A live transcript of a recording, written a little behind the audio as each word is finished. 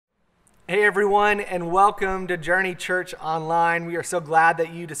Hey everyone, and welcome to Journey Church Online. We are so glad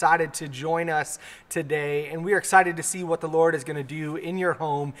that you decided to join us today, and we are excited to see what the Lord is going to do in your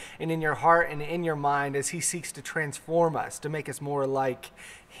home and in your heart and in your mind as He seeks to transform us, to make us more like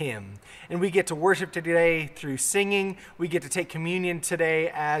Him. And we get to worship today through singing. We get to take communion today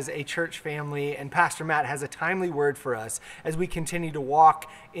as a church family, and Pastor Matt has a timely word for us as we continue to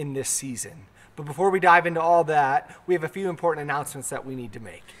walk in this season. But before we dive into all that, we have a few important announcements that we need to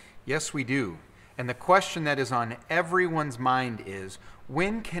make. Yes, we do. And the question that is on everyone's mind is,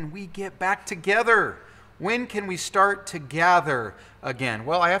 when can we get back together? When can we start to gather again?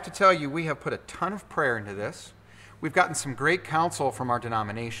 Well, I have to tell you, we have put a ton of prayer into this. We've gotten some great counsel from our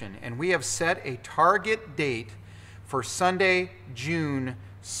denomination, and we have set a target date for Sunday, June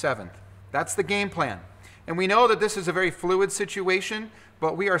 7th. That's the game plan. And we know that this is a very fluid situation,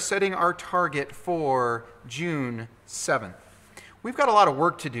 but we are setting our target for June 7th. We've got a lot of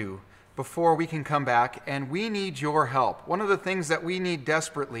work to do before we can come back, and we need your help. One of the things that we need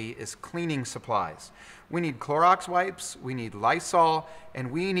desperately is cleaning supplies. We need Clorox wipes, we need Lysol,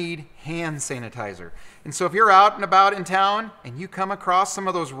 and we need hand sanitizer. And so if you're out and about in town and you come across some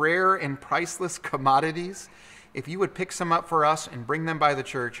of those rare and priceless commodities, if you would pick some up for us and bring them by the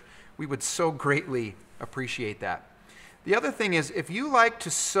church, we would so greatly appreciate that. The other thing is, if you like to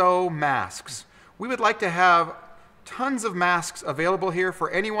sew masks, we would like to have tons of masks available here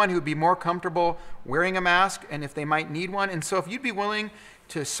for anyone who would be more comfortable wearing a mask and if they might need one. And so if you'd be willing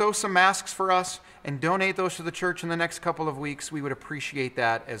to sew some masks for us and donate those to the church in the next couple of weeks, we would appreciate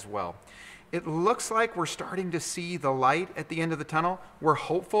that as well. It looks like we're starting to see the light at the end of the tunnel. We're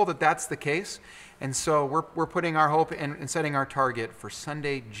hopeful that that's the case. And so we're putting our hope and setting our target for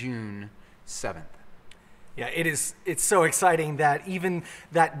Sunday, June 7th. Yeah, it's so exciting that even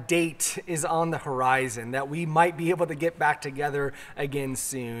that date is on the horizon, that we might be able to get back together again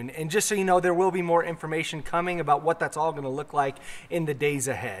soon. And just so you know, there will be more information coming about what that's all going to look like in the days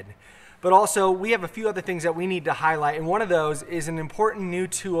ahead. But also, we have a few other things that we need to highlight, and one of those is an important new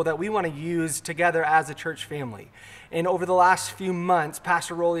tool that we want to use together as a church family. And over the last few months,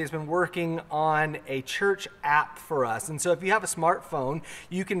 Pastor Rowley has been working on a church app for us. And so if you have a smartphone,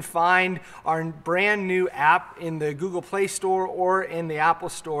 you can find our brand new app in the Google Play Store or in the Apple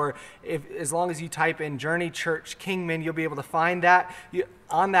Store. As long as you type in Journey Church Kingman, you'll be able to find that.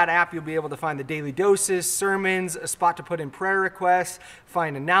 On that app, you'll be able to find the daily doses, sermons, a spot to put in prayer requests,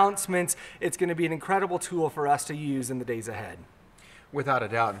 find announcements. It's going to be an incredible tool for us to use in the days ahead. Without a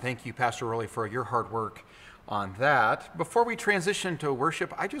doubt. And thank you, Pastor Rowley, for your hard work on that. Before we transition to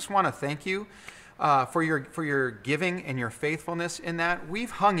worship, I just want to thank you for your giving and your faithfulness in that.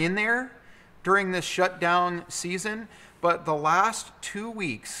 We've hung in there during this shutdown season, but the last 2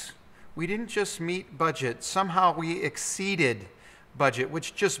 weeks, we didn't just meet budget. Somehow we exceeded budget,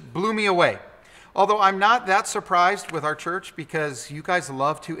 which just blew me away. Although I'm not that surprised with our church because you guys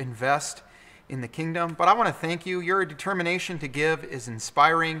love to invest in the kingdom, but I want to thank you. Your determination to give is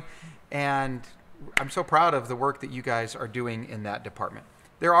inspiring, and I'm so proud of the work that you guys are doing in that department.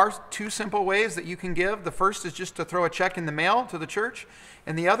 There are 2 simple ways that you can give. The first is just to throw a check in the mail to the church,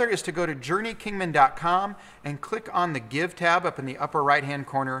 and the other is to go to journeykingman.com and click on the Give tab up in the upper right-hand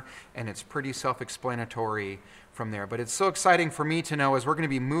corner, and it's pretty self-explanatory from there. But it's so exciting for me to know as we're going to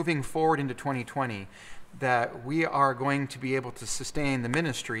be moving forward into 2020 that we are going to be able to sustain the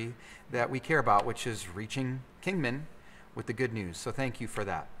ministry that we care about, which is reaching Kingman with the good news. So thank you for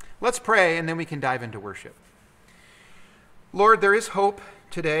that. Let's pray, and then we can dive into worship. Lord, there is hope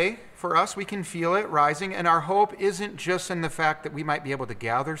today for us. We can feel it rising, and our hope isn't just in the fact that we might be able to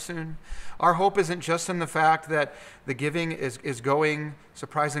gather soon. Our hope isn't just in the fact that the giving is going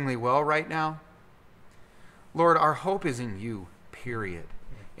surprisingly well right now. Lord, our hope is in you, period.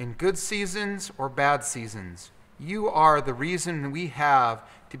 In good seasons or bad seasons, you are the reason we have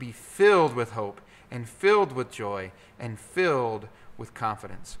to be filled with hope and filled with joy and filled with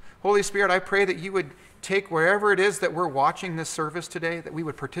confidence. Holy Spirit, I pray that you would take wherever it is that we're watching this service today, that we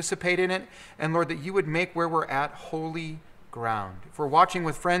would participate in it, and Lord, that you would make where we're at holy ground. If we're watching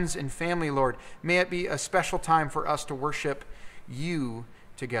with friends and family, Lord, may it be a special time for us to worship you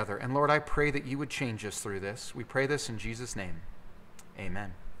together. And Lord, I pray that you would change us through this. We pray this in Jesus' name.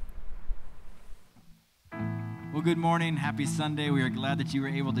 Amen. Well, good morning. Happy Sunday. We are glad that you were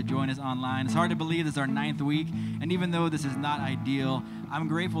able to join us online. It's hard to believe this is our 9th week, and even though this is not ideal, I'm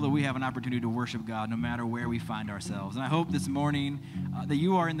grateful that we have an opportunity to worship God no matter where we find ourselves. And I hope this morning that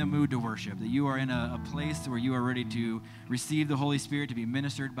you are in the mood to worship, that you are in a place where you are ready to receive the Holy Spirit, to be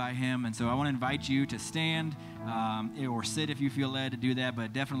ministered by Him. And so I want to invite you to stand or sit if you feel led to do that,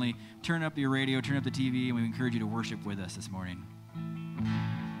 but definitely turn up your radio, turn up the TV, and we encourage you to worship with us this morning.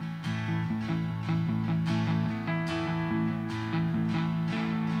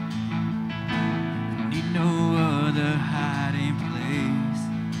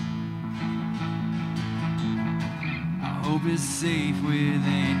 is safe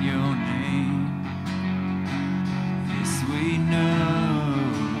within your name. This we know,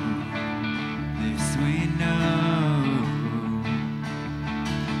 this we know.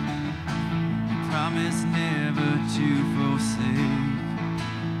 You promise never to forsake.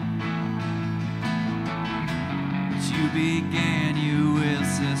 What you began, you will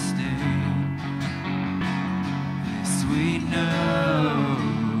sustain. This we know,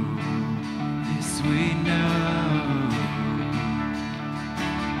 this we know.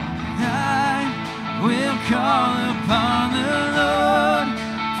 I will call upon the Lord,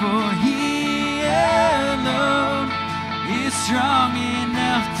 for He alone is strong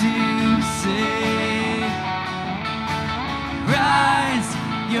enough to save. Rise,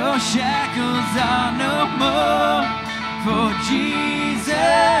 your shackles are no more, for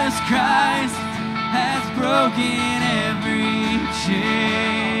Jesus Christ has broken every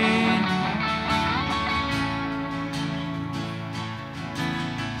chain.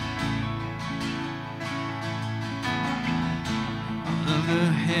 All of the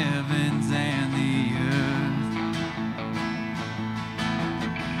heavens and the earth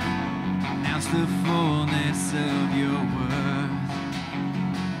announce the fullness of your worth.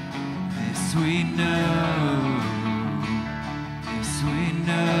 This we know, this we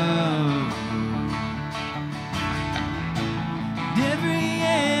know. And every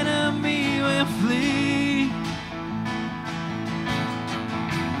enemy will flee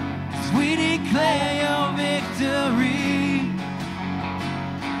as we declare your victory.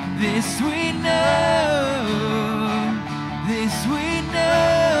 This we know, this we know.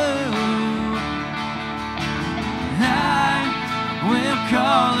 I will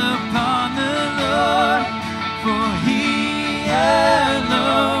call upon the Lord, for He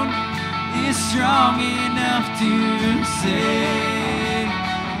alone is strong enough to save.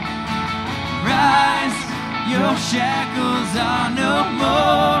 Rise, your shackles are no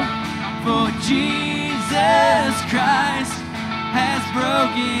more, for Jesus Christ has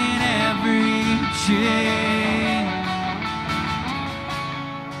broken every chain.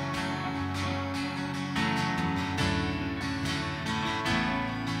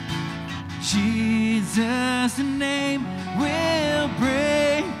 Jesus' name will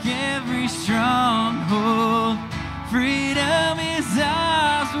break every stronghold. Freedom is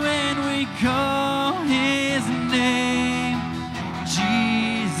ours when we call His name.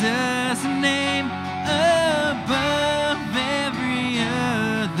 Jesus' name above every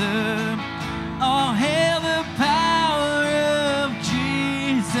other. All hail the power of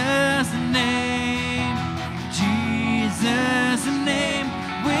Jesus' name. Jesus' name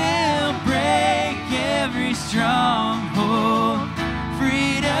will break every stronghold.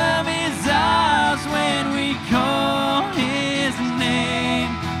 Freedom is ours when we call His name.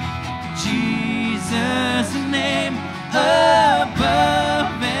 Jesus' name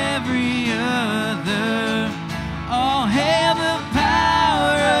above every other. All hail the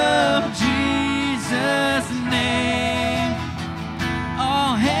power of Jesus' name.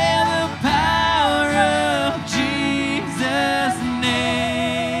 All hail the power of Jesus'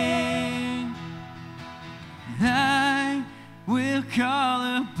 name. I will call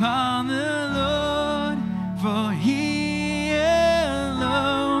upon the Lord, for He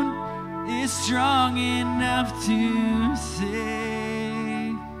alone is strong enough to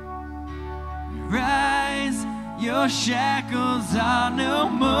save. Rise, your shackles are no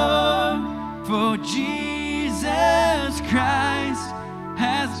more, for Jesus Christ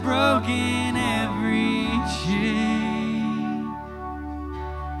has broken every chain.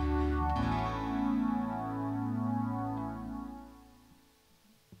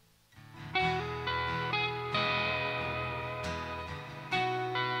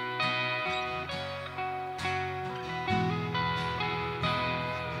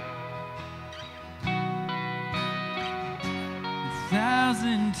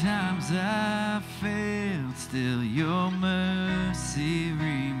 Thousand times I failed, still your mercy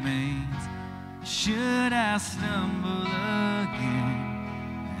remains. Should I stumble again,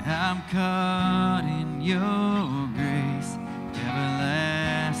 I'm caught in your grace.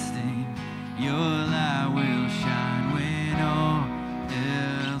 Everlasting, your light will shine when all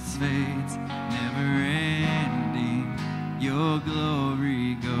else fades. Never ending, your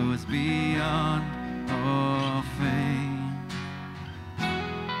glory goes beyond all fame.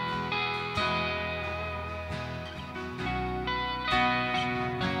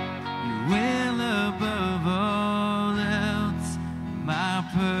 Well, above all else, my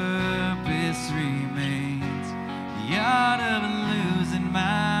purpose remains. The art of losing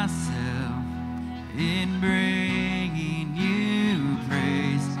myself in bringing you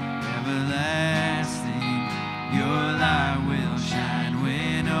praise. Everlasting, your light will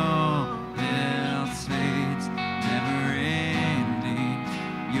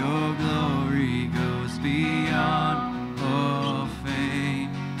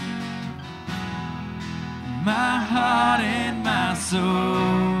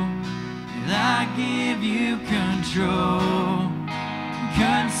give you control.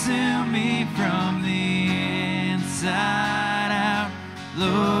 Consume me from the inside out,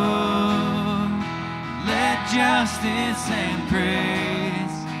 Lord. Let justice and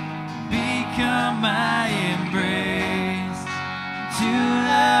praise become my embrace, to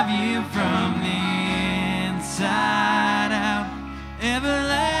love you from the inside out.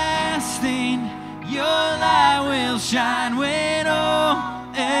 Everlasting, your light will shine when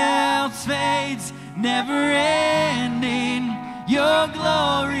all else fades. Never ending, your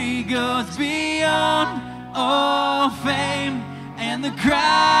glory goes beyond all fame. And the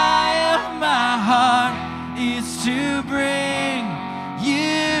cry of my heart is to bring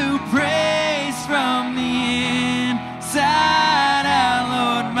you praise from the inside out,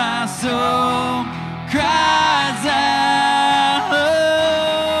 Lord. My soul cries out.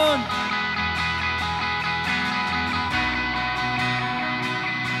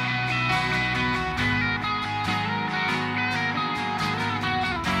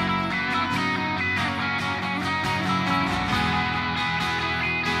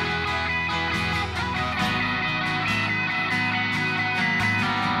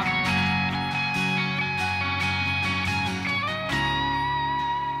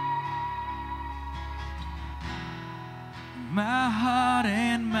 My heart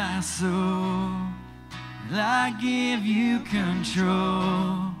and my soul, I give you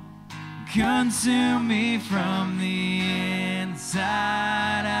control. Consume me from the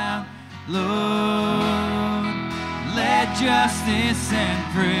inside out, Lord. Let justice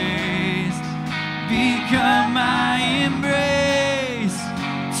and praise become my embrace,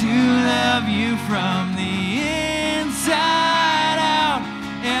 to love you from the inside out.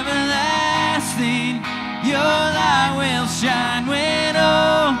 Everlasting, your light will shine when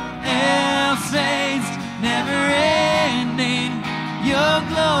all else fades. Never ending, your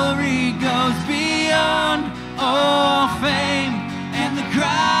glory goes beyond all fame. And the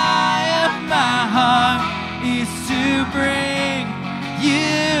cry of my heart is to bring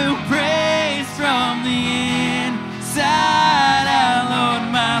you praise from the inside out,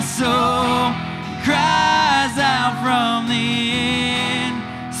 Lord. My soul cries out from the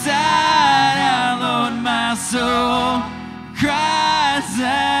inside out, Lord. My soul cries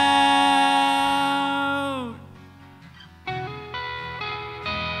out.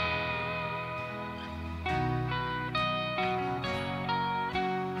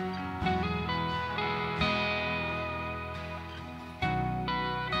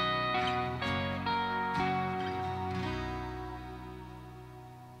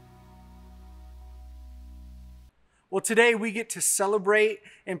 Well, today we get to celebrate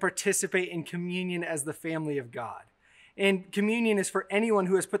and participate in communion as the family of God. And communion is for anyone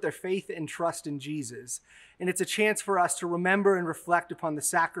who has put their faith and trust in Jesus. And it's a chance for us to remember and reflect upon the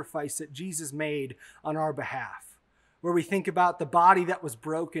sacrifice that Jesus made on our behalf, where we think about the body that was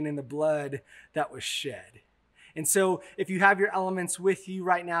broken and the blood that was shed. And so if you have your elements with you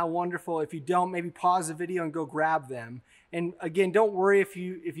right now, wonderful. If you don't, maybe pause the video and go grab them. And again, don't worry if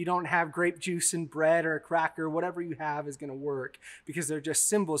you don't have grape juice and bread or a cracker. Whatever you have is going to work, because they're just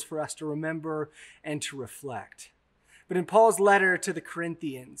symbols for us to remember and to reflect. But in Paul's letter to the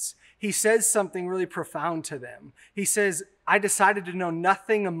Corinthians, he says something really profound to them. He says, I decided to know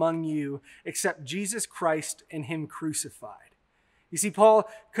nothing among you except Jesus Christ and him crucified. You see, Paul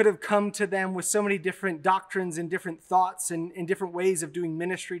could have come to them with so many different doctrines and different thoughts and different ways of doing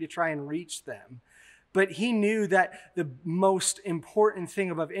ministry to try and reach them. But he knew that the most important thing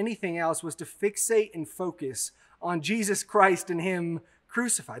above anything else was to fixate and focus on Jesus Christ and him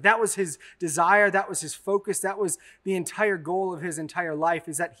crucified. That was his desire. That was his focus. That was the entire goal of his entire life,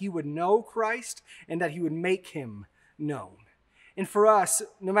 is that he would know Christ and that he would make him known. And for us,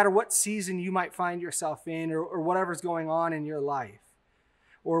 no matter what season you might find yourself in, or whatever's going on in your life,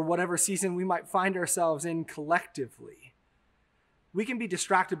 or whatever season we might find ourselves in collectively, we can be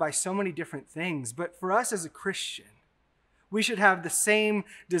distracted by so many different things. But for us as a Christian, we should have the same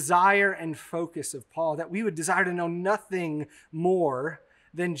desire and focus of Paul, that we would desire to know nothing more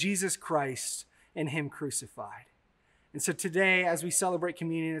than Jesus Christ and him crucified. And so today, as we celebrate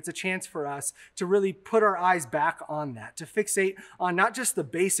communion, it's a chance for us to really put our eyes back on that, to fixate on not just the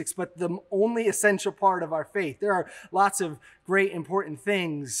basics, but the only essential part of our faith. There are lots of great, important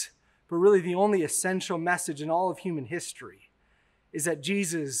things, but really the only essential message in all of human history is that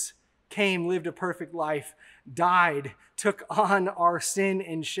Jesus came, lived a perfect life, died, took on our sin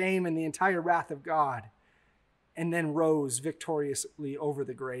and shame and the entire wrath of God, and then rose victoriously over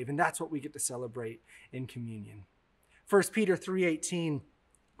the grave. And that's what we get to celebrate in communion. 1 Peter 3:18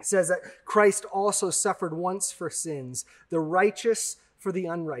 says that Christ also suffered once for sins, the righteous for the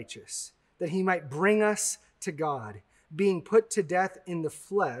unrighteous, that he might bring us to God, being put to death in the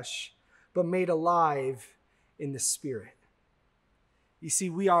flesh, but made alive in the Spirit. You see,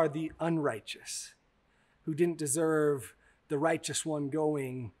 we are the unrighteous who didn't deserve the righteous one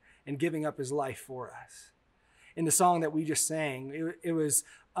going and giving up his life for us. In the song that we just sang, it was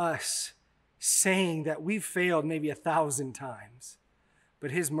us saying that we've failed maybe 1,000 times,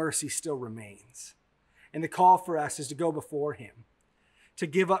 but his mercy still remains. And the call for us is to go before him, to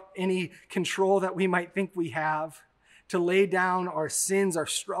give up any control that we might think we have, to lay down our sins, our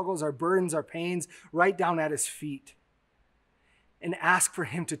struggles, our burdens, our pains, right down at his feet, and ask for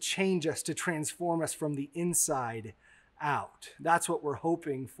him to change us, to transform us from the inside out. That's what we're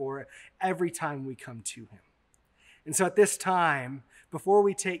hoping for every time we come to him. And so at this time, before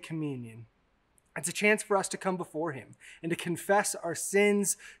we take communion, it's a chance for us to come before him and to confess our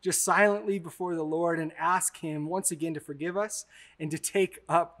sins just silently before the Lord and ask him once again to forgive us and to take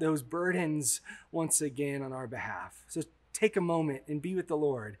up those burdens once again on our behalf. So take a moment and be with the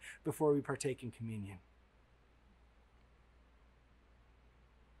Lord before we partake in communion.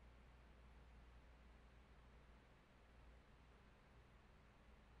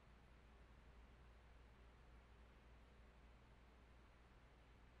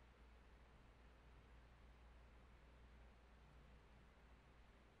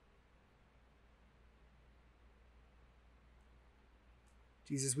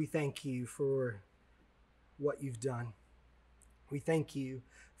 Jesus, we thank you for what you've done. We thank you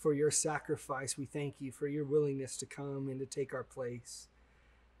for your sacrifice. We thank you for your willingness to come and to take our place,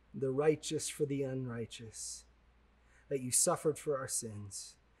 the righteous for the unrighteous, that you suffered for our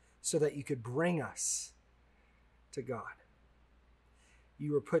sins so that you could bring us to God.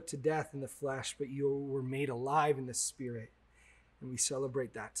 You were put to death in the flesh, but you were made alive in the Spirit, and we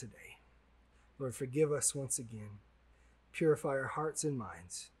celebrate that today. Lord, forgive us once again. Purify our hearts and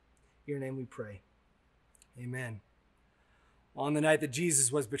minds. In your name we pray. Amen. On the night that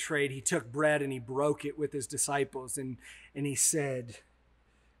Jesus was betrayed, he took bread and he broke it with his disciples, and he said,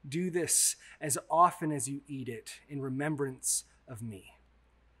 "Do this as often as you eat it in remembrance of me."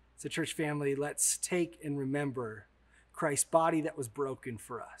 So church family, let's take and remember Christ's body that was broken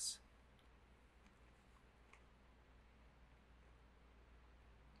for us.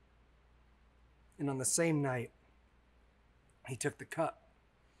 And on the same night, he took the cup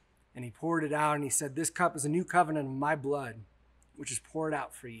and he poured it out and he said, "This cup is a new covenant of my blood, which is poured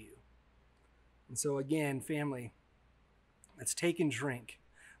out for you." And so again, family, let's take and drink,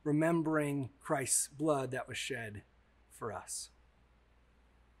 remembering Christ's blood that was shed for us.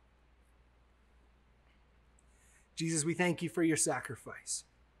 Jesus, we thank you for your sacrifice.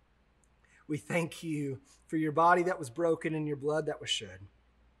 We thank you for your body that was broken and your blood that was shed.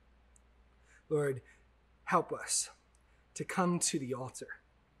 Lord, help us to come to the altar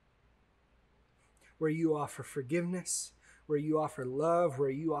where you offer forgiveness, where you offer love, where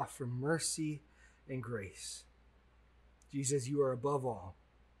you offer mercy and grace. Jesus, you are above all,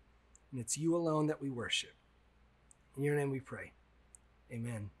 and it's you alone that we worship. In your name we pray.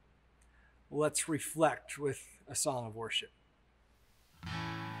 Amen. Let's reflect with a song of worship.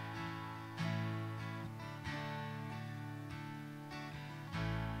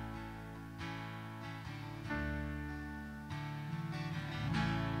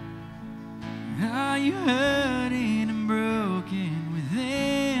 Are you hurting and broken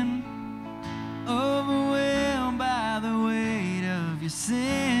within? Overwhelmed by the weight of your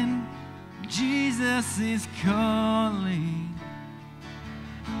sin? Jesus is calling.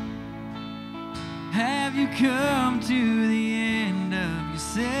 Have you come to the end of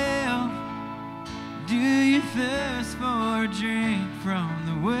yourself? Do you thirst for a drink from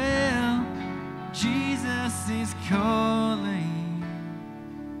the well? Jesus is calling.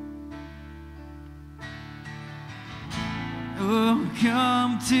 Oh,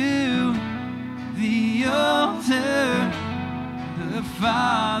 come to the altar. The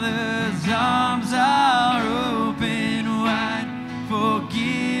Father's arms are open wide.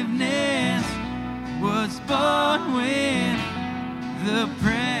 Forgiveness was born with the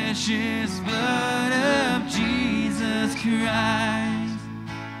precious blood of Jesus Christ.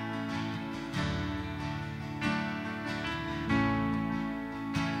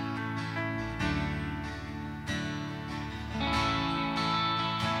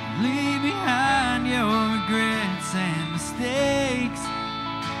 Leave behind your regrets and mistakes.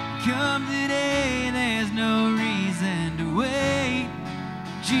 Come today, there's no reason to wait.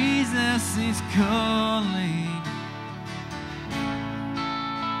 Jesus is calling.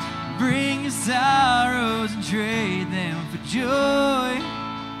 Bring your sorrows and trade them for joy.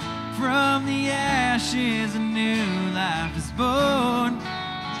 From the ashes a new life is born.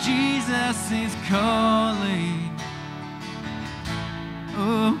 Jesus Jesus is calling.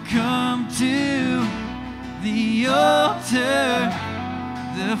 Oh, come to the altar.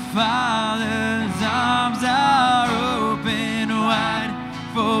 The Father's arms are open wide.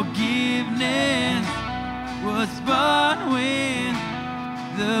 Forgiveness was bought with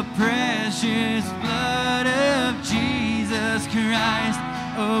the precious blood of Jesus Christ.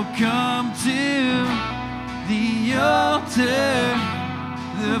 Oh, come to the altar.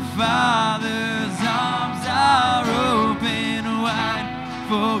 The Father's arms are open wide.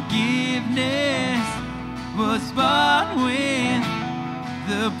 Forgiveness was bought with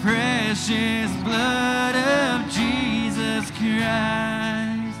the precious blood of Jesus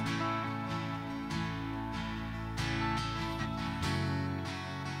Christ.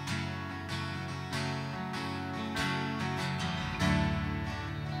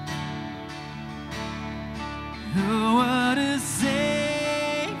 Oh, what a Savior!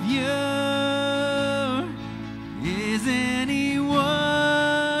 Isn't He wonderful?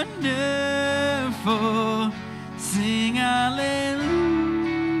 Sing hallelujah!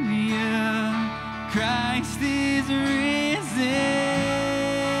 Christ is risen.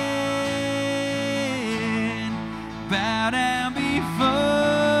 Bow down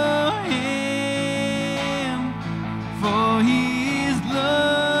before Him, for He is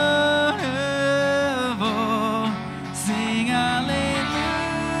Lord of all. Sing hallelujah!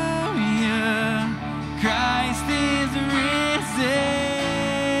 Christ is risen.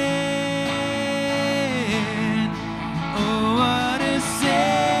 Oh, what a Savior!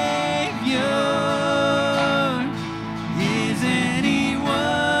 Isn't He wonderful?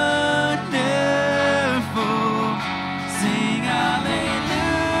 Sing hallelujah!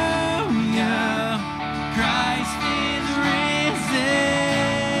 Christ is risen.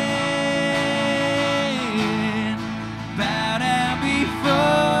 Bow down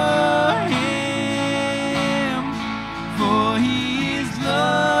before Him, for He is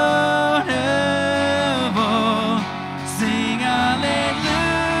Lord of all. Sing hallelujah!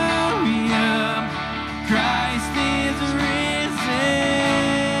 Christ is risen.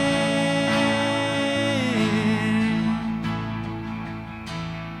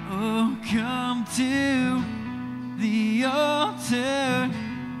 Oh, come to the altar.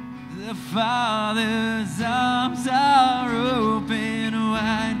 The Father's arms are open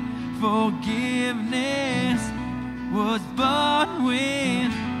wide. Forgiveness was bought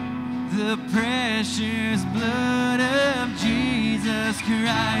with the precious blood of Jesus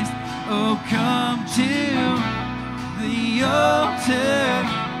Christ. Oh, come to the altar.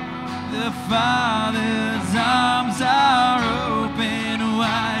 The Father's arms are open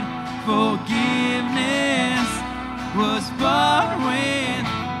wide. Forgiveness was bought with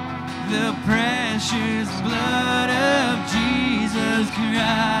the precious blood of Jesus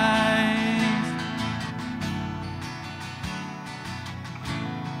Christ.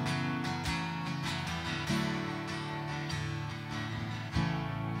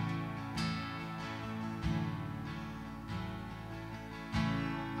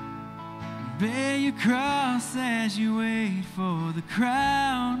 Bear your cross as you wait for the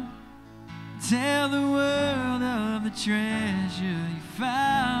crown. Tell the world of the treasure you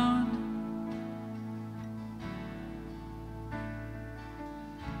found.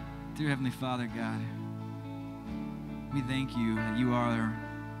 Dear Heavenly Father, God, we thank you that you are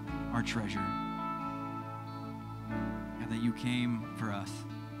our treasure. God, that you came for us,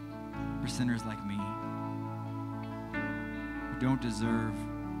 for sinners like me, who don't deserve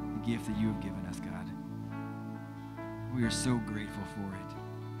the gift that you have given us, God. We are so grateful for it.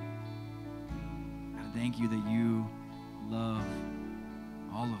 God, thank you that you love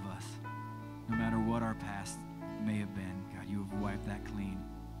all of us, no matter what our past may have been. God, you have wiped that clean.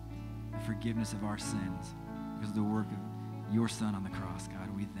 The forgiveness of our sins because of the work of your Son on the cross. God,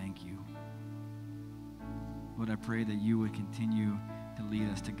 we thank you. Lord, I pray that you would continue to lead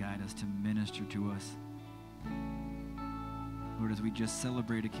us, to guide us, to minister to us. Lord, as we just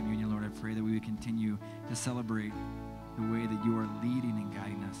celebrated communion, Lord, I pray that we would continue to celebrate the way that you are leading and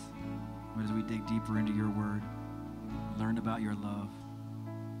guiding us. Lord, as we dig deeper into your word, learn about your love,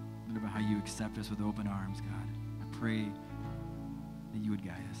 learn about how you accept us with open arms, God. I pray that you would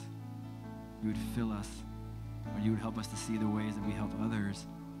guide us. You would fill us, or you would help us to see the ways that we help others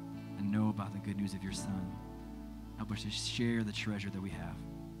and know about the good news of your Son. Help us to share the treasure that we have.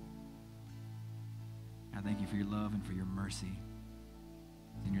 I thank you for your love and for your mercy.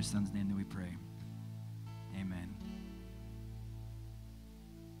 It's in your Son's name that we pray. Amen.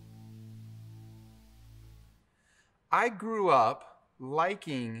 I grew up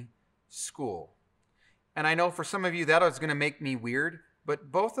liking school. And I know for some of you that was going to make me weird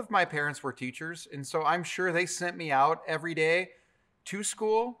but both of my parents were teachers, and so I'm sure they sent me out every day to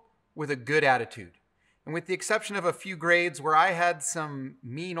school with a good attitude. And with the exception of a few grades where I had some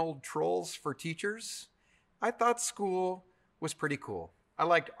mean old trolls for teachers, I thought school was pretty cool. I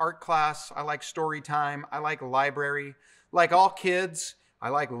liked art class, I liked story time, I liked library. Like all kids, I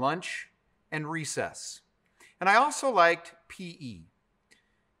liked lunch and recess. And I also liked PE.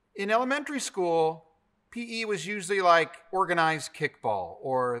 In elementary school, PE was usually like organized kickball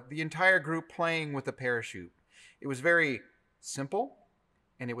or the entire group playing with a parachute. It was very simple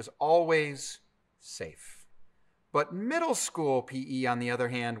and it was always safe. But middle school PE, on the other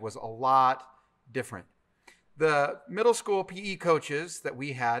hand, was a lot different. The middle school PE coaches that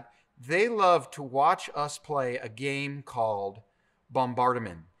we had, they loved to watch us play a game called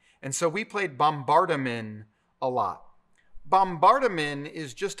bombardment. And so we played bombardment a lot. Bombardment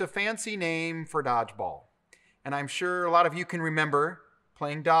is just a fancy name for dodgeball. And I'm sure a lot of you can remember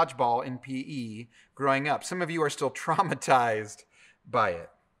playing dodgeball in PE growing up. Some of you are still traumatized by it.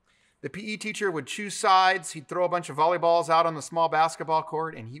 The PE teacher would choose sides. He'd throw a bunch of volleyballs out on the small basketball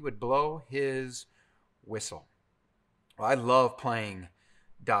court, and he would blow his whistle. Well, I love playing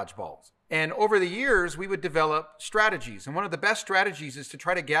dodgeballs. And over the years, we would develop strategies. And one of the best strategies is to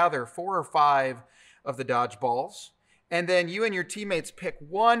try to gather 4 or 5 of the dodgeballs. And then you and your teammates pick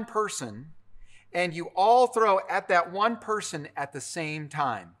one person, and you all throw at that one person at the same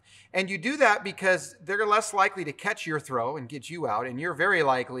time. And you do that because they're less likely to catch your throw and get you out, and you're very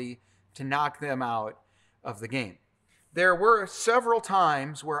likely to knock them out of the game. There were several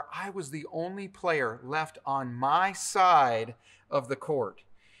times where I was the only player left on my side of the court.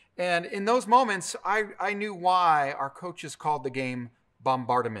 And in those moments, I knew why our coaches called the game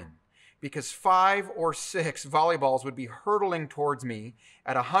bombardment. Because 5 or 6 volleyballs would be hurtling towards me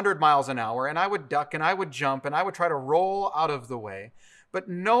at 100 miles an hour, and I would duck and I would jump and I would try to roll out of the way. But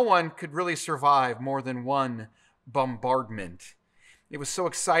no one could really survive more than one bombardment. It was so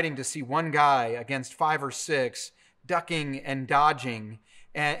exciting to see one guy against 5 or 6 ducking and dodging.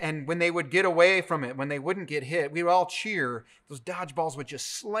 And when they would get away from it, when they wouldn't get hit, we would all cheer. Those dodgeballs would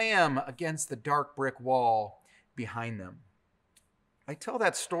just slam against the dark brick wall behind them. I tell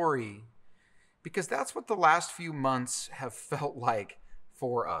that story because that's what the last few months have felt like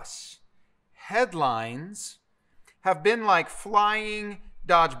for us. Headlines have been like flying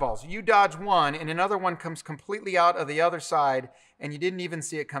dodgeballs. You dodge one and another one comes completely out of the other side and you didn't even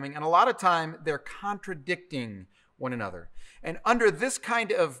see it coming. And a lot of time they're contradicting one another. And under this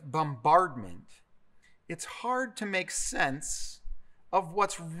kind of bombardment, it's hard to make sense of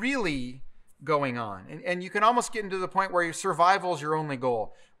what's really going on. And you can almost get into the point where your survival is your only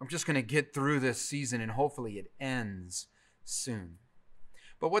goal. I'm just going to get through this season and hopefully it ends soon.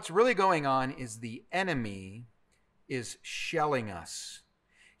 But what's really going on is the enemy is shelling us.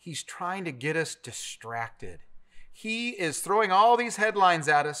 He's trying to get us distracted. He is throwing all these headlines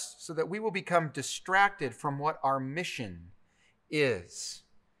at us so that we will become distracted from what our mission is.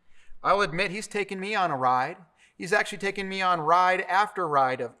 I'll admit he's taken me on a ride. He's actually taken me on ride after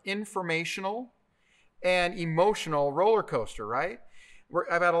ride of informational and emotional roller coaster, right?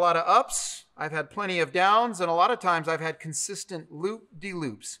 I've had a lot of ups, I've had plenty of downs, and a lot of times I've had consistent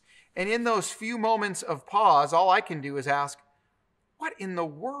loop-de-loops. And in those few moments of pause, all I can do is ask, what in the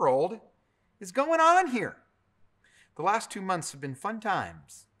world is going on here? The last 2 months have been fun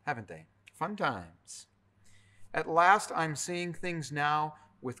times, haven't they? Fun times. At last, I'm seeing things now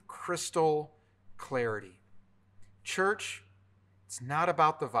with crystal clarity. Church, it's not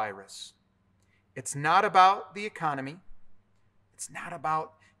about the virus. It's not about the economy. It's not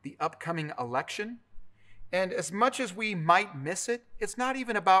about the upcoming election. And as much as we might miss it, it's not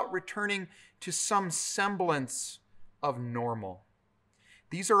even about returning to some semblance of normal.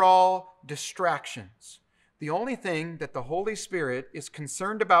 These are all distractions. The only thing that the Holy Spirit is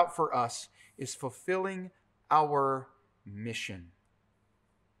concerned about for us is fulfilling our mission.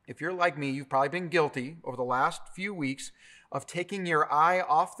 If you're like me, you've probably been guilty over the last few weeks of taking your eye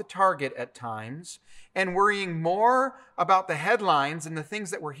off the target at times and worrying more about the headlines and the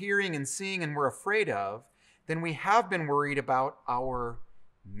things that we're hearing and seeing and we're afraid of than we have been worried about our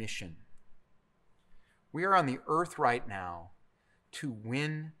mission. We are on the earth right now to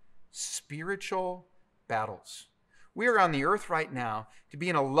win spiritual battles. We are on the earth right now to be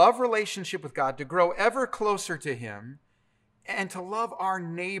in a love relationship with God, to grow ever closer to Him, and to love our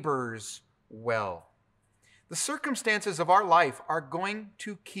neighbors well. The circumstances of our life are going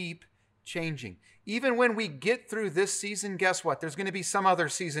to keep changing. Even when we get through this season, guess what? There's going to be some other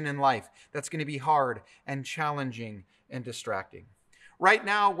season in life that's going to be hard and challenging and distracting. Right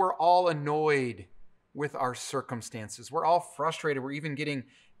now, we're all annoyed with our circumstances. We're all frustrated. We're even getting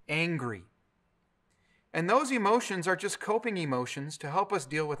angry. And those emotions are just coping emotions to help us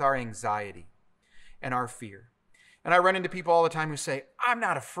deal with our anxiety and our fear. And I run into people all the time who say, I'm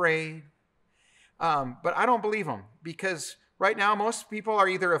not afraid. But I don't believe them, because right now most people are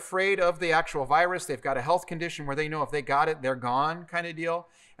either afraid of the actual virus, they've got a health condition where they know if they got it, they're gone kind of deal.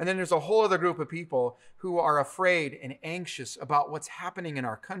 And then there's a whole other group of people who are afraid and anxious about what's happening in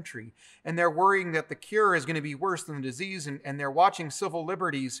our country. And they're worrying that the cure is going to be worse than the disease, and they're watching civil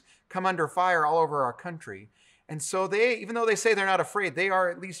liberties come under fire all over our country. And so they, even though they say they're not afraid, they are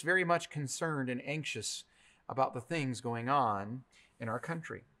at least very much concerned and anxious about the things going on in our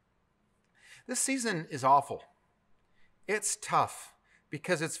country. This season is awful. It's tough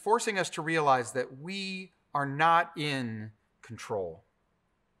because it's forcing us to realize that we are not in control.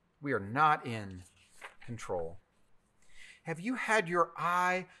 We are not in control. Have you had your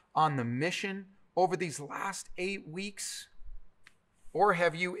eye on the mission over these last 8 weeks? Or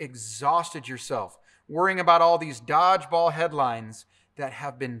have you exhausted yourself worrying about all these dodgeball headlines that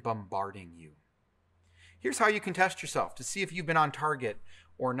have been bombarding you? Here's how you can test yourself to see if you've been on target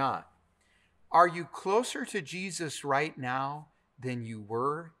or not. Are you closer to Jesus right now than you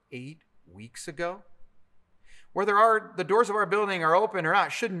were 8 weeks ago? Whether the doors of our building are open or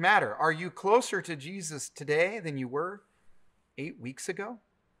not shouldn't matter. Are you closer to Jesus today than you were 8 weeks ago?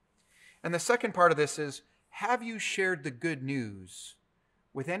 And the second part of this is, have you shared the good news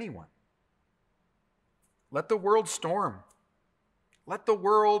with anyone? Let the world storm. Let the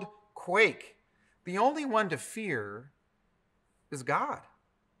world quake. The only one to fear is God.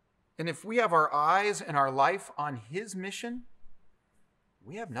 And if we have our eyes and our life on his mission,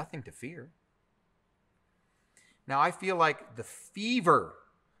 we have nothing to fear. Now, I feel like the fever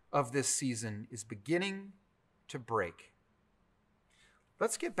of this season is beginning to break.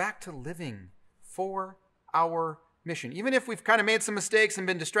 Let's get back to living for our mission. Even if we've kind of made some mistakes and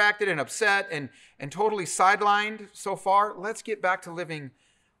been distracted and upset and totally sidelined so far, let's get back to living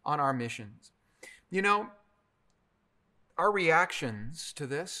on our missions. You know, our reactions to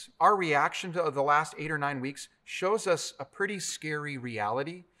this, our reaction to the last 8 or 9 weeks shows us a pretty scary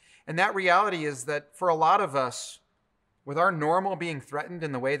reality. And that reality is that for a lot of us, with our normal being threatened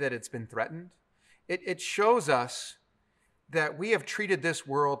in the way that it's been threatened, it shows us that we have treated this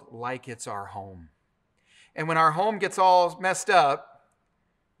world like it's our home. And when our home gets all messed up,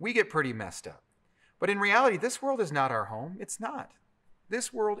 we get pretty messed up. But in reality, this world is not our home. It's not.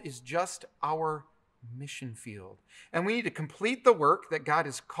 This world is just our mission field. And we need to complete the work that God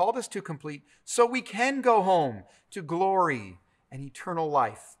has called us to complete so we can go home to glory and eternal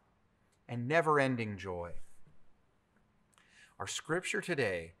life and never-ending joy. Our scripture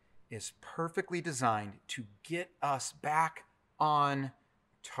today is perfectly designed to get us back on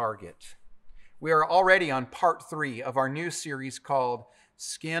target. We are already on part 3 of our new series called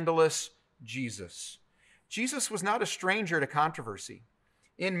Scandalous Jesus. Jesus was not a stranger to controversy.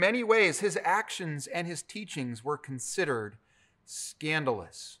 In many ways, his actions and his teachings were considered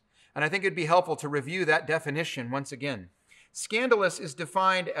scandalous. And I think it'd be helpful to review that definition once again. Scandalous is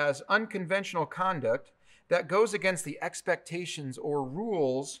defined as unconventional conduct that goes against the expectations or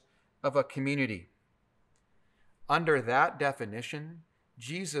rules of a community. Under that definition,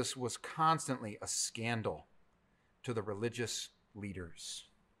 Jesus was constantly a scandal to the religious leaders.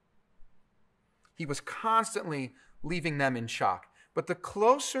 He was constantly leaving them in shock. But the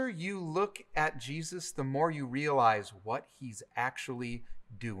closer you look at Jesus, the more you realize what he's actually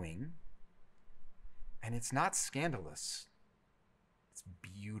doing. And it's not scandalous. It's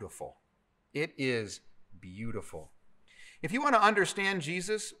beautiful. It is beautiful. If you want to understand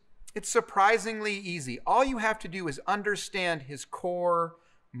Jesus, it's surprisingly easy. All you have to do is understand his core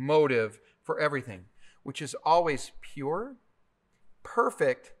motive for everything, which is always pure,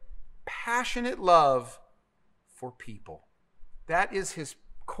 perfect, passionate love for people. That is his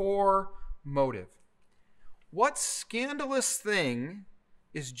core motive. What scandalous thing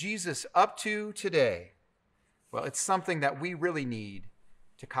is Jesus up to today? Well, it's something that we really need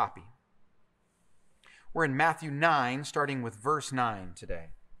to copy. We're in Matthew 9, starting with verse 9 today.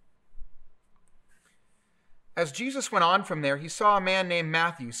 As Jesus went on from there, he saw a man named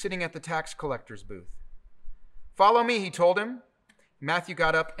Matthew sitting at the tax collector's booth. "Follow me," he told him. Matthew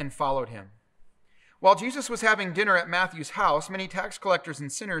got up and followed him. While Jesus was having dinner at Matthew's house, many tax collectors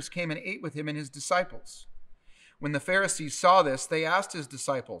and sinners came and ate with him and his disciples. When the Pharisees saw this, they asked his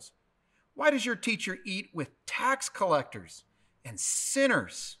disciples, "Why does your teacher eat with tax collectors and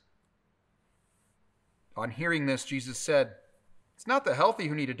sinners?" On hearing this, Jesus said, "It's not the healthy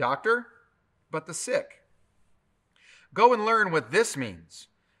who need a doctor, but the sick. Go and learn what this means.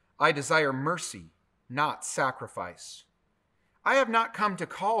 I desire mercy, not sacrifice. I have not come to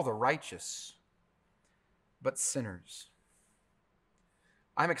call the righteous, but sinners.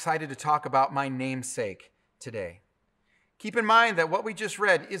 I'm excited to talk about my namesake today. Keep in mind that what we just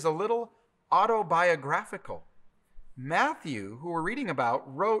read is a little autobiographical. Matthew, who we're reading about,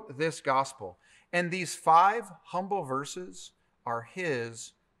 wrote this gospel, and these 5 humble verses are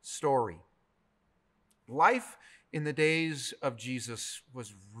his story. Life in the days of Jesus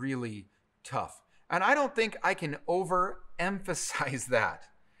was really tough, and I don't think I can overemphasize that.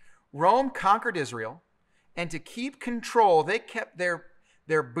 Rome conquered Israel, and to keep control, they kept their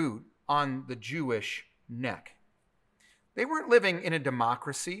boot on the Jewish neck. They weren't living in a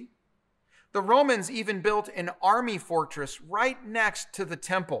democracy. The Romans even built an army fortress right next to the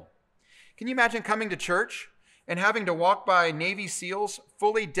temple. Can you imagine coming to church and having to walk by Navy SEALs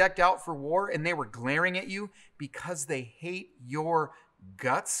fully decked out for war, and they were glaring at you because they hate your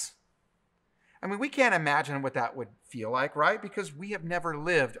guts? I mean, we can't imagine what that would feel like, right? Because we have never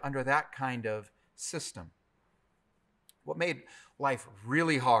lived under that kind of system. What made life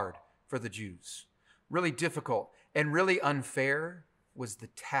really hard for the Jews, really difficult, and really unfair was the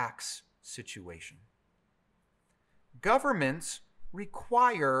tax situation. Governments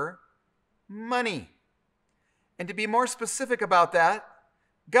require money. And to be more specific about that,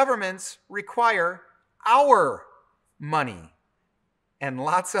 governments require our money, and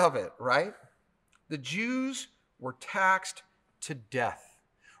lots of it, right? The Jews were taxed to death.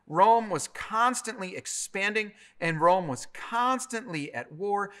 Rome was constantly expanding, and Rome was constantly at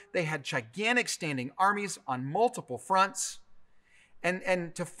war. They had gigantic standing armies on multiple fronts.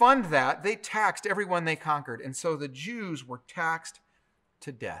 And to fund that, they taxed everyone they conquered. And so the Jews were taxed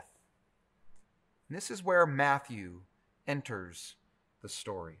to death. And this is where Matthew enters the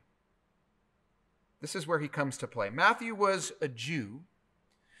story. This is where he comes to play. Matthew was a Jew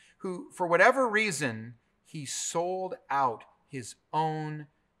who, for whatever reason, he sold out his own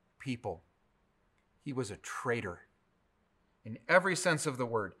people. He was a traitor in every sense of the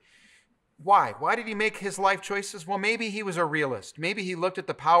word. Why? Why did he make his life choices? Well, maybe he was a realist. Maybe he looked at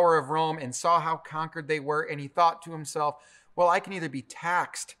the power of Rome and saw how conquered they were, and he thought to himself, well, I can either be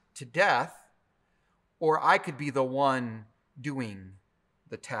taxed to death, or I could be the one doing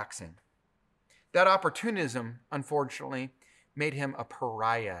the taxing. That opportunism, unfortunately, made him a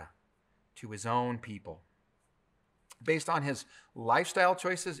pariah to his own people. Based on his lifestyle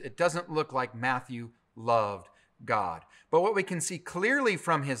choices, it doesn't look like Matthew loved God. But what we can see clearly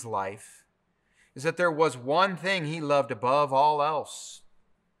from his life is that there was one thing he loved above all else: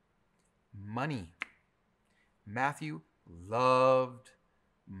 money. Matthew loved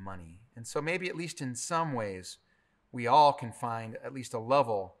money. And so maybe at least in some ways, we all can find at least a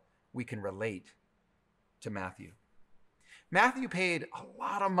level we can relate to Matthew. Matthew paid a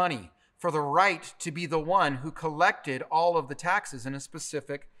lot of money for the right to be the one who collected all of the taxes in a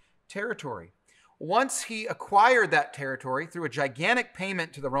specific territory. Once he acquired that territory through a gigantic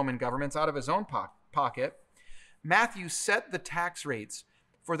payment to the Roman governments out of his own pocket, Matthew set the tax rates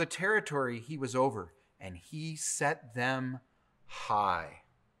for the territory he was over, and he set them high.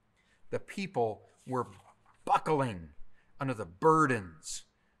 The people were buckling under the burdens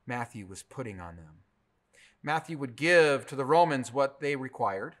Matthew was putting on them. Matthew would give to the Romans what they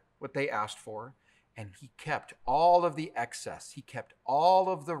required, what they asked for, and he kept all of the excess. He kept all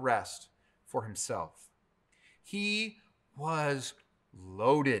of the rest for himself. He was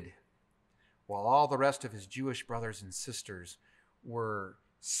loaded, while all the rest of his Jewish brothers and sisters were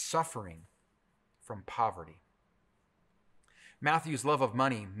suffering from poverty. Matthew's love of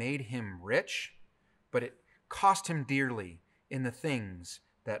money made him rich, but it cost him dearly in the things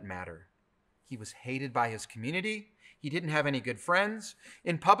that matter. He was hated by his community. He didn't have any good friends.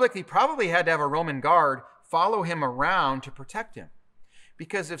 In public, he probably had to have a Roman guard follow him around to protect him.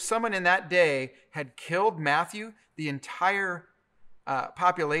 Because if someone in that day had killed Matthew, the entire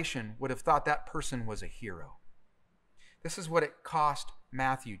population would have thought that person was a hero. This is what it cost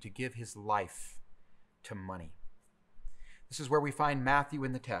Matthew to give his life to money. This is where we find Matthew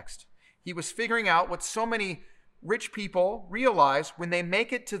in the text. He was figuring out what so many rich people realize when they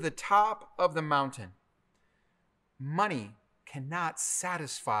make it to the top of the mountain. Money cannot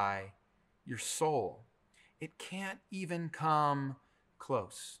satisfy your soul. It can't even come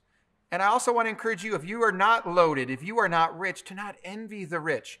close. And I also want to encourage you, if you are not loaded, if you are not rich, to not envy the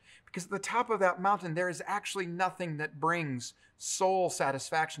rich. Because at the top of that mountain, there is actually nothing that brings soul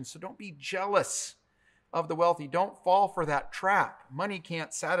satisfaction. So don't be jealous of the wealthy. Don't fall for that trap. Money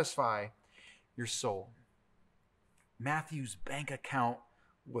can't satisfy your soul. Matthew's bank account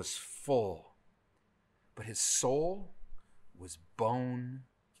was full, but his soul was bone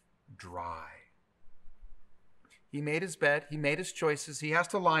dry. He made his bed. He made his choices. He has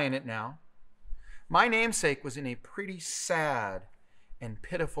to lie in it now. My namesake was in a pretty sad and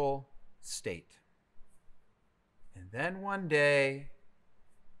pitiful state. And then one day,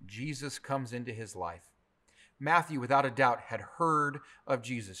 Jesus comes into his life. Matthew, without a doubt, had heard of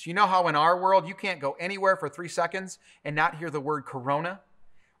Jesus. You know how in our world you can't go anywhere for 3 seconds and not hear the word corona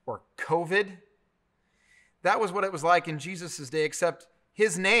or COVID? That was what it was like in Jesus' day, except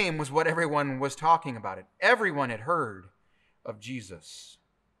his name was what everyone was talking about it. Everyone had heard of Jesus.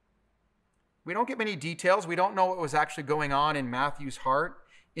 We don't get many details. We don't know what was actually going on in Matthew's heart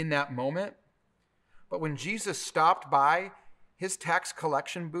in that moment. But when Jesus stopped by his tax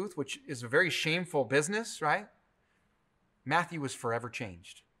collection booth, which is a very shameful business, right? Matthew was forever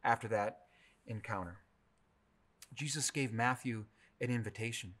changed after that encounter. Jesus gave Matthew an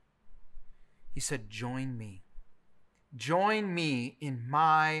invitation. He said, join me. Join me in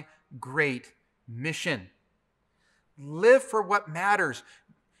my great mission. Live for what matters.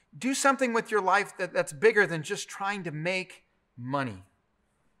 Do something with your life that's bigger than just trying to make money.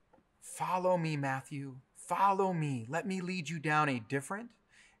 Follow me, Matthew. Follow me. Let me lead you down a different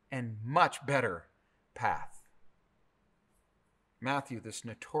and much better path. Matthew, this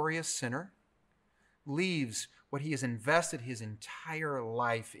notorious sinner, leaves what he has invested his entire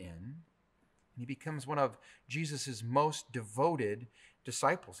life in, and he becomes one of Jesus' most devoted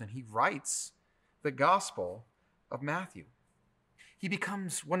disciples, and he writes the Gospel of Matthew. He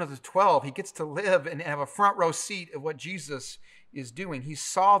becomes one of the 12. He gets to live and have a front row seat of what Jesus is doing. He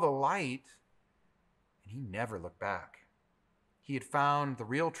saw the light, and he never looked back. He had found the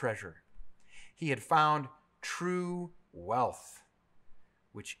real treasure. He had found true wealth,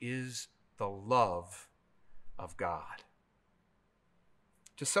 which is the love of God.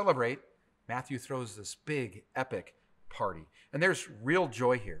 To celebrate, Matthew throws this big, epic party. And there's real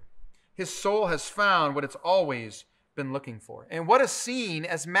joy here. His soul has found what it's always been looking for. And what a scene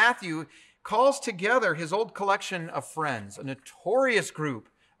as Matthew calls together his old collection of friends, a notorious group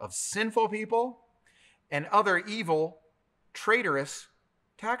of sinful people and other evil, traitorous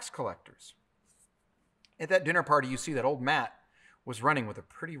tax collectors. At that dinner party, you see that old Matt was running with a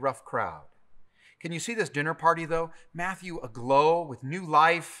pretty rough crowd. Can you see this dinner party, though? Matthew aglow with new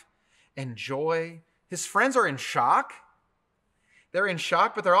life and joy. His friends are in shock. They're in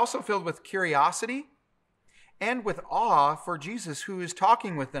shock, but they're also filled with curiosity and with awe for Jesus, who is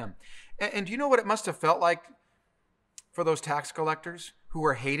talking with them. And do you know what it must have felt like for those tax collectors who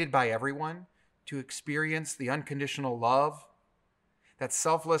were hated by everyone to experience the unconditional love, that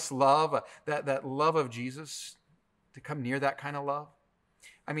selfless love, that love of Jesus, to come near that kind of love?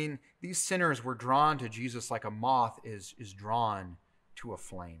 I mean, these sinners were drawn to Jesus like a moth is drawn to a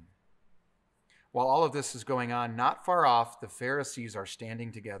flame. While all of this is going on, not far off, the Pharisees are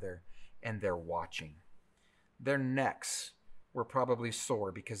standing together and they're watching. Their necks were probably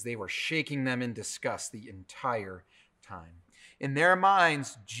sore because they were shaking them in disgust the entire time. In their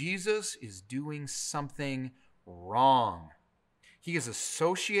minds, Jesus is doing something wrong. He is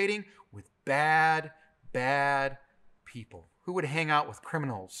associating with bad people. Who would hang out with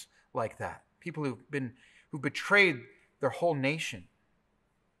criminals like that? People who betrayed their whole nation.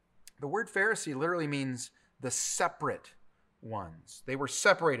 The word Pharisee literally means the separate ones. They were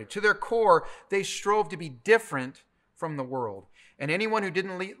separated. To their core, they strove to be different from the world. And anyone who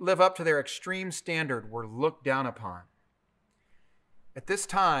didn't live up to their extreme standard were looked down upon. At this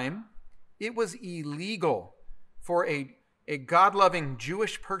time, it was illegal for a God-loving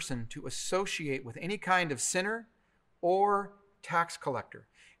Jewish person to associate with any kind of sinner or tax collector.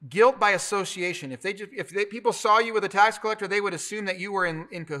 Guilt by association. If people saw you with a tax collector, they would assume that you were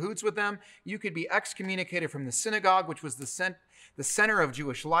in cahoots with them. You could be excommunicated from the synagogue, which was the center of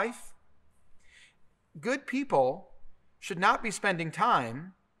Jewish life. Good people should not be spending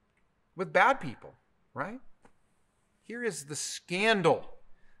time with bad people, right? Here is the scandal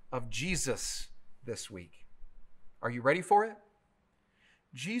of Jesus this week. Are you ready for it?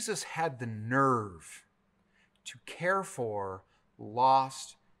 Jesus had the nerve to care for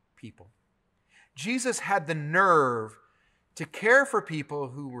lost people. Jesus had the nerve to care for people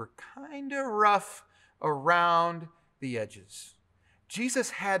who were kind of rough around the edges.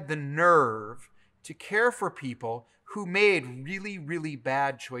 Jesus had the nerve to care for people who made really, really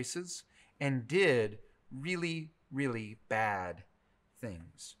bad choices and did really, really bad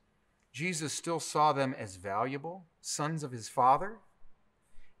things. Jesus still saw them as valuable, sons of his Father,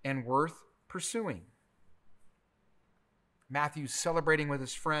 and worth pursuing. Matthew's celebrating with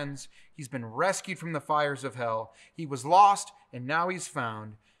his friends. He's been rescued from the fires of hell. He was lost, and now he's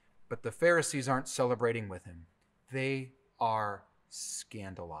found. But the Pharisees aren't celebrating with him. They are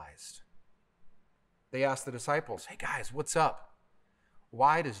scandalized. They asked the disciples, hey guys, what's up?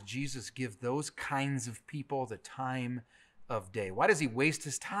 Why does Jesus give those kinds of people the time of day? Why does he waste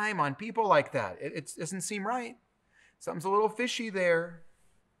his time on people like that? It doesn't seem right. Something's a little fishy there.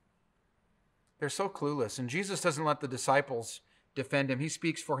 They're so clueless. And Jesus doesn't let the disciples defend him. He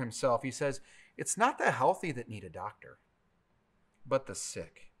speaks for himself. He says, it's not the healthy that need a doctor, but the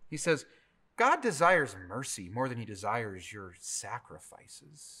sick. He says, God desires mercy more than he desires your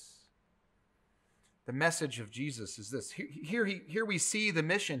sacrifices. The message of Jesus is this. Here we see the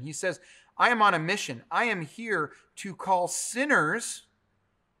mission. He says, I am on a mission. I am here to call sinners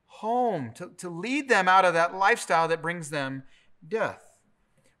home, to lead them out of that lifestyle that brings them death.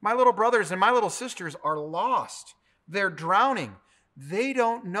 My little brothers and my little sisters are lost. They're drowning. They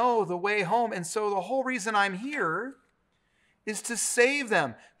don't know the way home. And so the whole reason I'm here is to save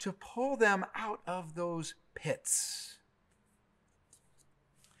them, to pull them out of those pits.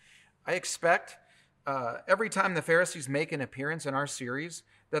 I expect every time the Pharisees make an appearance in our series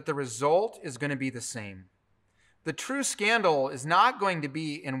that the result is going to be the same. The true scandal is not going to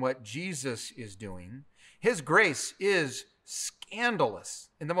be in what Jesus is doing. His grace is scandalous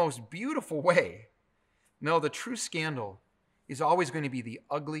in the most beautiful way. No, the true scandal is always going to be the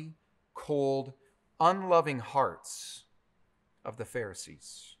ugly, cold, unloving hearts of the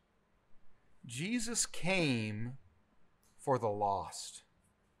Pharisees. Jesus came for the lost.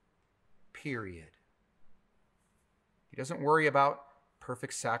 Period. He doesn't worry about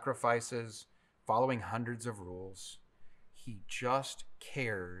perfect sacrifices, following hundreds of rules. He just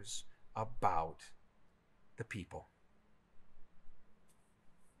cares about the people.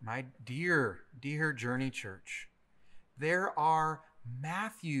 My dear, dear Journey Church, there are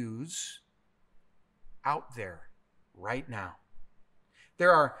Matthews out there right now.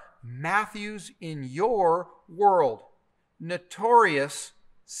 There are Matthews in your world, notorious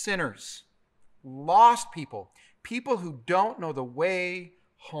sinners, lost people, people who don't know the way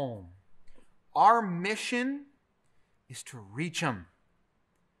home. Our mission is to reach them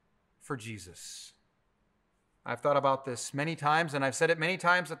for Jesus. I've thought about this many times, and I've said it many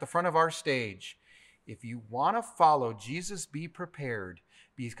times at the front of our stage. If you want to follow Jesus, be prepared,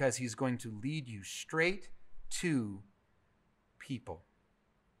 because he's going to lead you straight to people.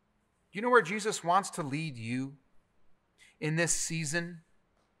 Do you know where Jesus wants to lead you in this season?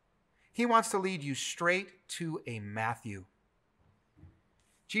 He wants to lead you straight to a Matthew.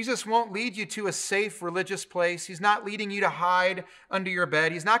 Jesus won't lead you to a safe religious place. He's not leading you to hide under your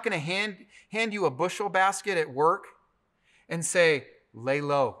bed. He's not going to hand you a bushel basket at work and say, lay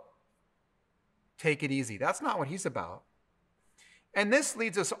low, take it easy. That's not what he's about. And this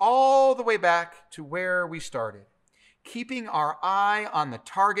leads us all the way back to where we started, keeping our eye on the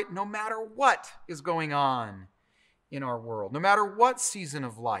target no matter what is going on in our world, no matter what season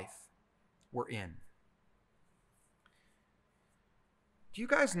of life we're in. Do you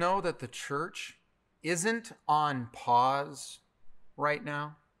guys know that the church isn't on pause right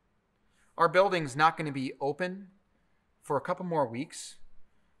now? Our building's not going to be open for a couple more weeks.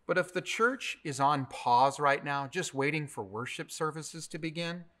 But if the church is on pause right now, just waiting for worship services to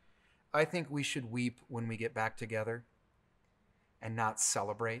begin, I think we should weep when we get back together and not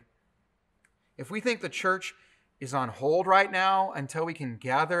celebrate. If we think the church is on hold right now until we can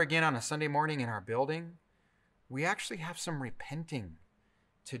gather again on a Sunday morning in our building, we actually have some repenting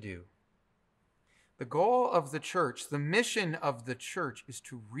to do. The goal of the church, the mission of the church, is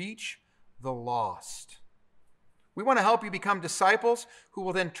to reach the lost. We want to help you become disciples who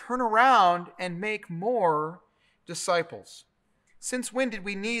will then turn around and make more disciples. Since when did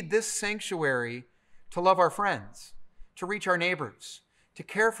we need this sanctuary to love our friends, to reach our neighbors, to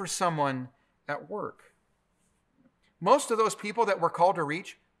care for someone at work? Most of those people that we're called to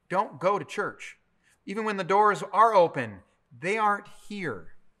reach don't go to church. Even when the doors are open, they aren't here.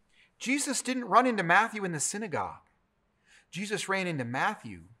 Jesus didn't run into Matthew in the synagogue. Jesus ran into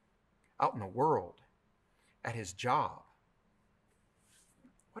Matthew out in the world, at his job.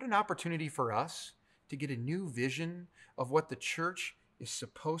 What an opportunity for us to get a new vision of what the church is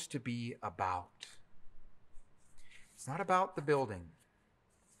supposed to be about. It's not about the building.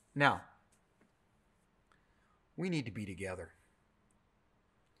 Now, we need to be together.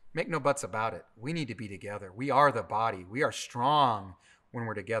 Make no buts about it. We need to be together. We are the body. We are strong when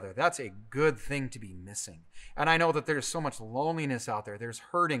we're together. That's a good thing to be missing. And I know that there's so much loneliness out there. There's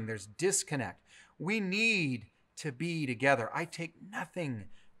hurting. There's disconnect. We need to be together. I take nothing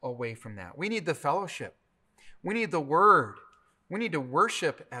away from that. We need the fellowship. We need the word. We need to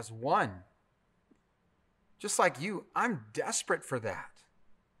worship as one. Just like you, I'm desperate for that.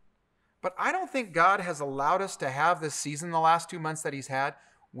 But I don't think God has allowed us to have this season the last 2 months that he's had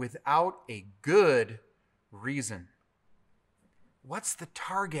without a good reason. What's the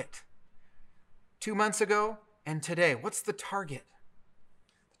target? 2 months ago and today, what's the target?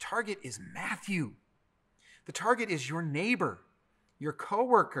 The target is Matthew. The target is your neighbor, your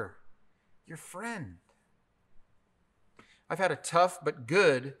coworker, your friend. I've had a tough but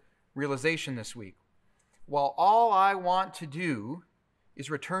good realization this week. While all I want to do is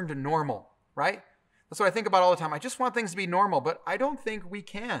return to normal, right? That's what I think about all the time. I just want things to be normal, but I don't think we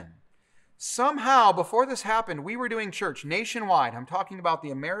can. Somehow, before this happened, we were doing church nationwide. I'm talking about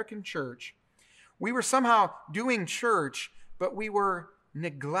the American church. We were somehow doing church, but we were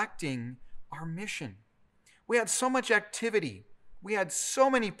neglecting our mission. We had so much activity. We had so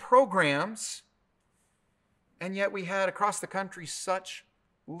many programs, and yet we had across the country such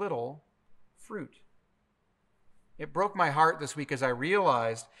little fruit. It broke my heart this week as I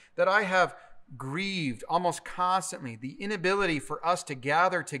realized that I have grieved almost constantly the inability for us to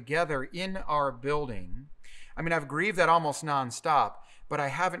gather together in our building. I mean, I've grieved that almost nonstop, but I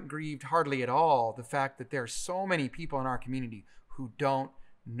haven't grieved hardly at all the fact that there are so many people in our community who don't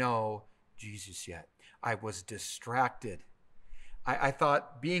know Jesus yet. I was distracted. I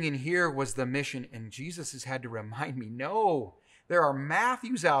thought being in here was the mission, and Jesus has had to remind me, no, there are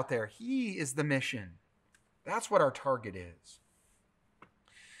Matthews out there. He is the mission. That's what our target is.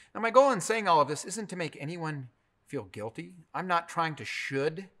 Now, my goal in saying all of this isn't to make anyone feel guilty. I'm not trying to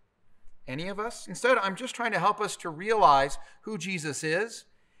should any of us. Instead, I'm just trying to help us to realize who Jesus is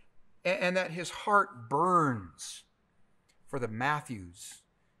and that his heart burns for the Matthews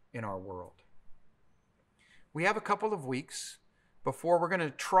in our world. We have a couple of weeks before we're going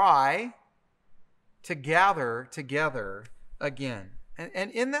to try to gather together again.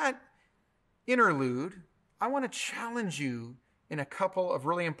 And in that interlude, I want to challenge you in a couple of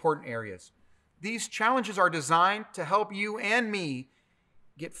really important areas. These challenges are designed to help you and me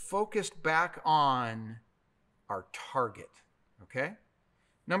get focused back on our target, okay?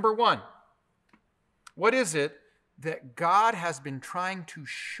 Number one, what is it that God has been trying to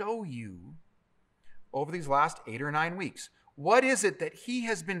show you over these last 8 or 9 weeks? What is it that he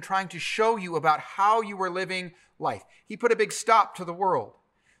has been trying to show you about how you are living life? He put a big stop to the world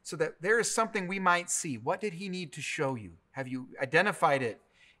so that there is something we might see. What did he need to show you? Have you identified it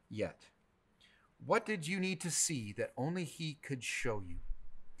yet? What did you need to see that only he could show you?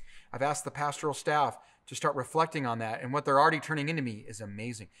 I've asked the pastoral staff to start reflecting on that, and what they're already turning into me is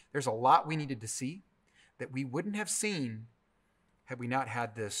amazing. There's a lot we needed to see that we wouldn't have seen had we not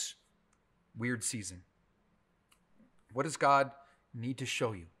had this weird season. What does God need to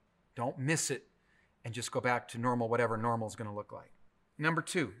show you? Don't miss it and just go back to normal, whatever normal is going to look like. Number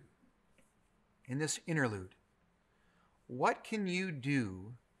two, in this interlude, what can you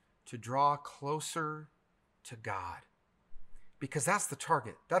do to draw closer to God? Because that's the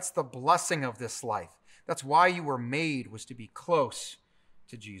target. That's the blessing of this life. That's why you were made, was to be close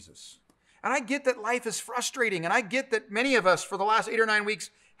to Jesus. And I get that life is frustrating, and I get that many of us for the last 8 or 9 weeks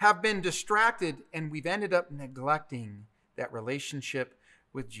have been distracted, and we've ended up neglecting that relationship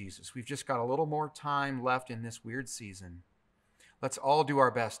with Jesus. We've just got a little more time left in this weird season. Let's all do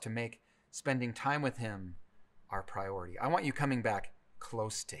our best to make spending time with him our priority. I want you coming back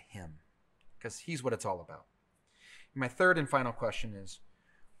close to him because he's what it's all about. My third and final question is,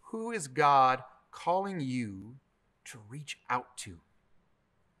 who is God calling you to reach out to?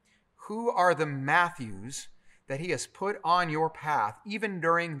 Who are the Matthews that he has put on your path, even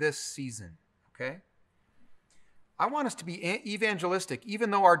during this season? Okay? I want us to be evangelistic,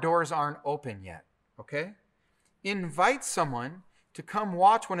 even though our doors aren't open yet. Okay? Invite someone to come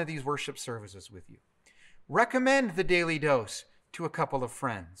watch one of these worship services with you. Recommend the Daily Dose to a couple of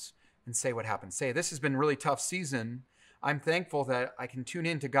friends and say what happens. Say, this has been a really tough season. I'm thankful that I can tune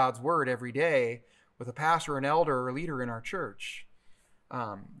into God's word every day with a pastor, an elder, or a leader in our church.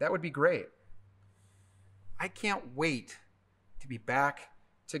 That would be great. I can't wait to be back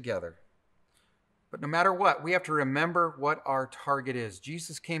together. But no matter what, we have to remember what our target is.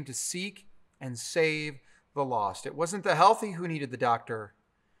 Jesus came to seek and save the lost. It wasn't the healthy who needed the doctor,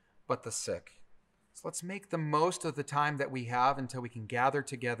 but the sick. So let's make the most of the time that we have until we can gather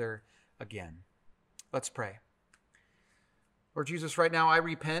together again. Let's pray. Lord Jesus, right now I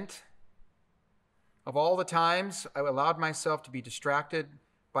repent of all the times I allowed myself to be distracted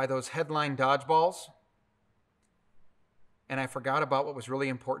by those headline dodgeballs, and I forgot about what was really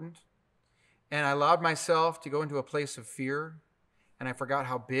important. And I allowed myself to go into a place of fear, and I forgot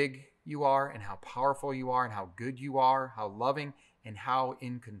how big you are and how powerful you are and how good you are, how loving and how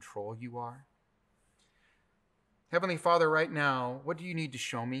in control you are. Heavenly Father, right now, what do you need to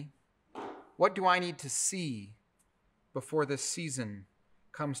show me? What do I need to see before this season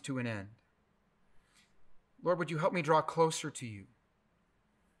comes to an end. Lord, would you help me draw closer to you?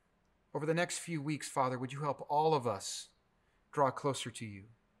 Over the next few weeks, Father, would you help all of us draw closer to you?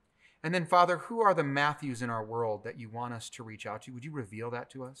 And then, Father, who are the Matthews in our world that you want us to reach out to? Would you reveal that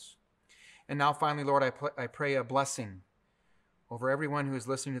to us? And now, finally, Lord, I pray a blessing over everyone who is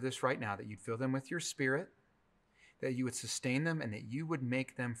listening to this right now, that you'd fill them with your Spirit, that you would sustain them, and that you would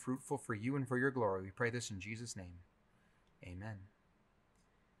make them fruitful for you and for your glory. We pray this in Jesus' name. Amen.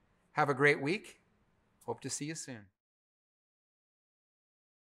 Have a great week. Hope to see you soon.